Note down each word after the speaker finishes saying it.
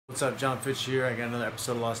What's up, John Fitch here. I got another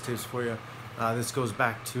episode of Lost Tapes for you. This goes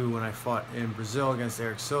back to when I fought in Brazil against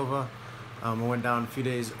Eric Silva. I went down a few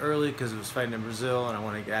days early because I was fighting in Brazil and I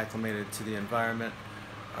wanted to get acclimated to the environment.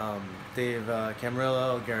 Dave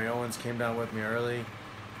Camarillo, Gary Owens came down with me early.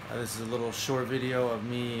 This is a little short video of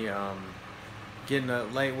me getting a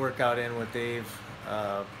light workout in with Dave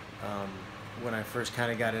when I first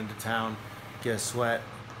kind of got into town. Get a sweat,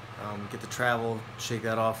 get the travel, shake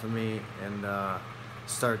that off of me, and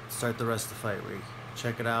start the rest of the fight week.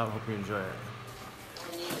 Check it out. Hope you enjoy it.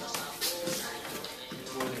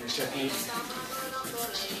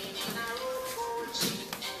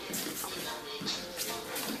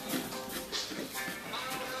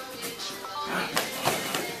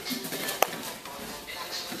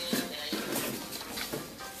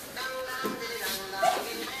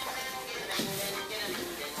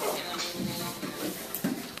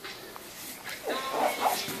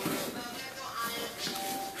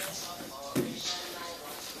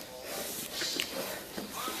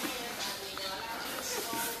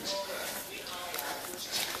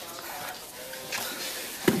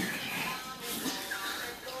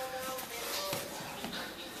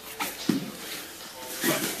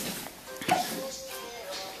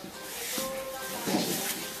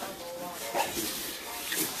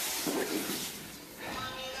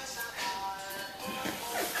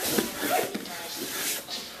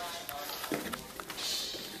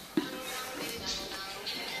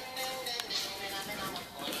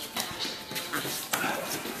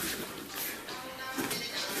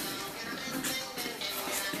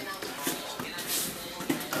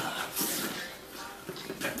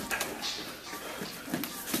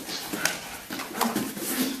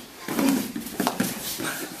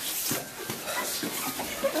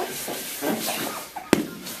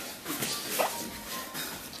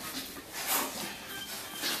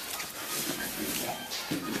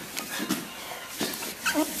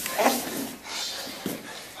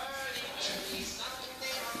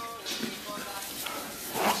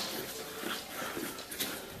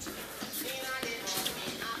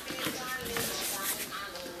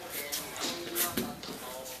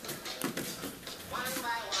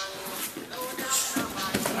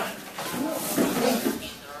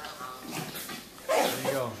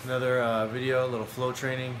 Another video, a little flow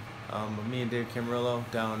training of me and Dave Camarillo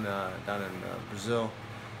down in Brazil.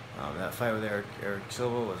 That fight with Eric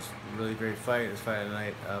Silva was a really great fight. This fight of the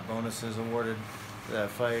night, bonuses awarded for that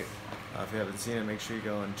fight. If you haven't seen it, make sure you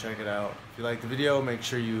go and check it out. If you like the video, make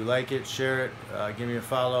sure you like it, share it, give me a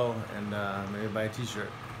follow, and maybe buy a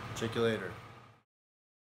t-shirt. Check you later.